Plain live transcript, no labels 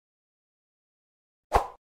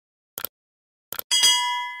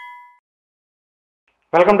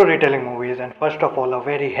Welcome to Retelling Movies, and first of all, a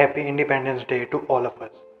very happy Independence Day to all of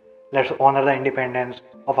us. Let's honor the independence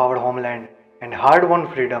of our homeland and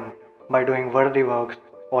hard-won freedom by doing worthy works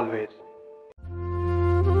always.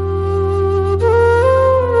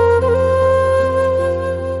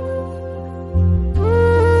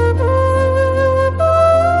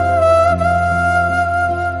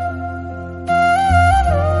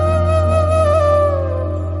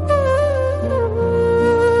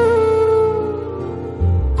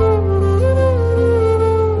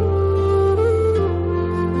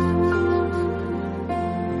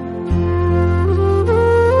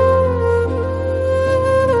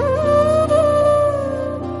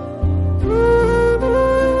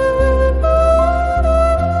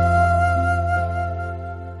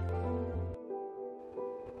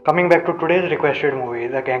 Coming back to today's requested movie,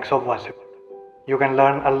 The Gangs of Wasseypur. You can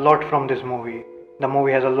learn a lot from this movie. The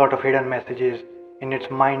movie has a lot of hidden messages in its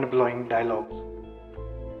mind-blowing dialogues.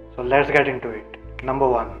 So let's get into it. Number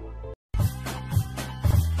 1.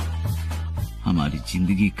 हमारी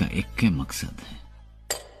जिंदगी का एक मकसद है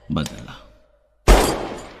बदला।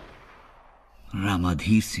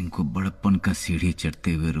 रामाधीर सिंह को बड़प्पन का सीढ़ी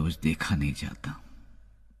चढ़ते हुए रोज देखा नहीं जाता।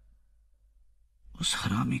 उस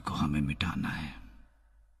हरामी को हमें मिटाना है।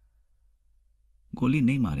 गोली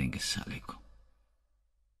नहीं मारेंगे साले को।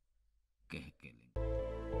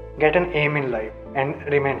 Get an aim in life and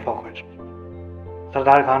remain focused.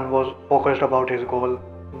 Sardar Khan was focused about his goal,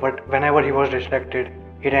 but whenever he was distracted,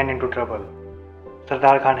 he ran into trouble.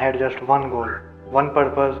 Sardar Khan had just one goal, one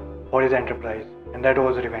purpose for his enterprise, and that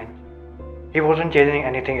was revenge. He wasn't chasing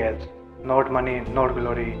anything else, not money, not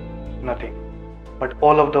glory, nothing. But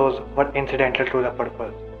all of those were incidental to the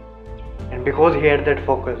purpose. And because he had that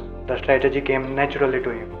focus, the strategy came naturally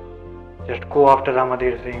to him. Just go after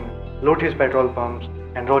Ramadhir Singh, loot his petrol pumps,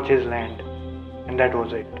 and roach his land. And that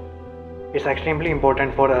was it. It's extremely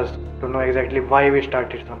important for us to know exactly why we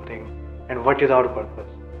started something and what is our purpose.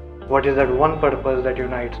 What is that one purpose that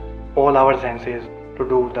unites all our senses to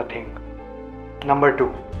do the thing. Number 2.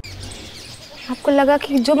 आपको लगा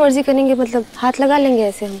कि जो मर्जी करेंगे मतलब हाथ लगा लेंगे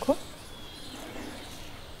ऐसे हमको?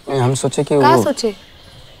 हम सोचे कि क्या सोचे?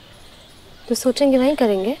 तो सोचेंगे वहीं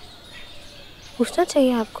करेंगे। पूछना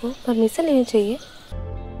चाहिए आपको, परमिशन लेनी चाहिए।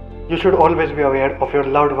 You should always be aware of your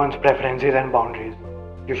loved ones' preferences and boundaries.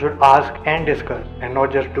 You should ask and discuss and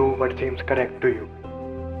not just do what seems correct to you.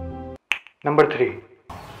 Number 3.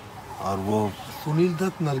 और वो सुनील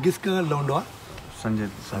दत्त नरगिस का लौंडा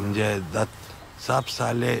संजय दत्त सब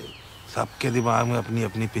साले सबके दिमाग में अपनी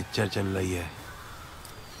अपनी पिक्चर चल रही है।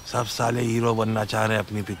 सब साले हीरो बनना चाह रहे हैं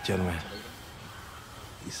अपनी पिक्चर में।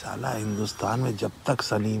 इस साला हिंदुस्तान में जब तक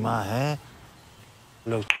सनीमा है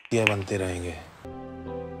लोग बनते रहेंगे।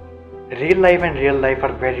 Real life and real life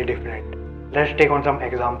are very different. Let's take on some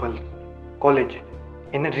examples. College.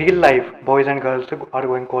 In real life, boys and girls are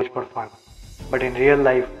going college for fun. But in real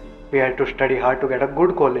life, we had to study hard to get a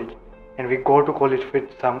good college, and we go to college with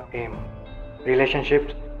some aim.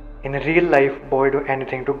 Relationships. In real life, boys do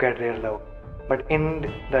anything to get their love. But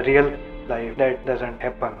in the real life, that doesn't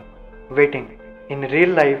happen. Waiting. In real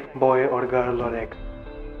life, boy or girl or ex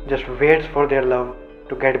just waits for their love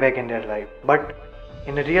to get back in their life. But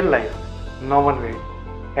in real life, no one waits.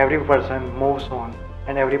 Every person moves on,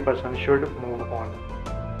 and every person should move on.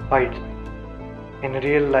 Fights. In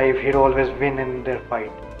real life, hero always win in their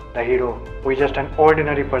fight. The hero, who is just an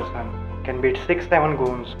ordinary person, can beat 6-7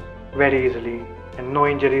 goons very easily, and no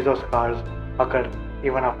injuries or scars occur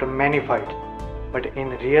even after many fights. But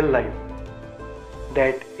in real life,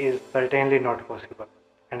 that is certainly not possible,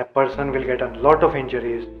 and a person will get a lot of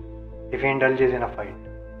injuries if he indulges in a fight.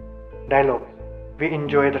 Dialogue. We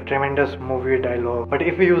enjoy the tremendous movie dialogue, but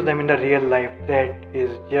if we use them in the real life, that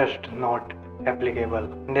is just not applicable.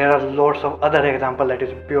 And there are lots of other examples that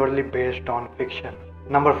is purely based on fiction.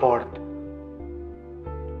 Number 4.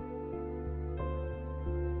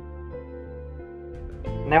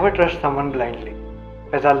 Never trust someone blindly.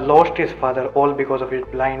 Faisal lost his father all because of his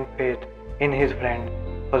blind faith in his friend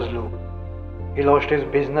Fazlu. He lost his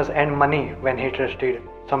business and money when he trusted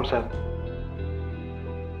Samsad.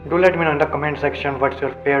 Do let me know in the comment section what's your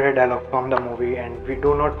favorite dialogue from the movie, and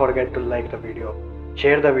do not forget to like the video,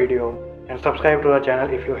 share the video, and subscribe to the channel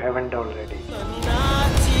if you haven't already.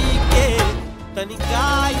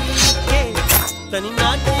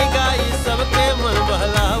 सबके मन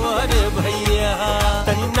बहलावा रे भैया,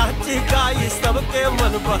 तनी नाची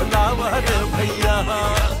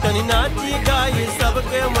गाई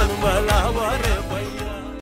सबके मन बहलावा रे।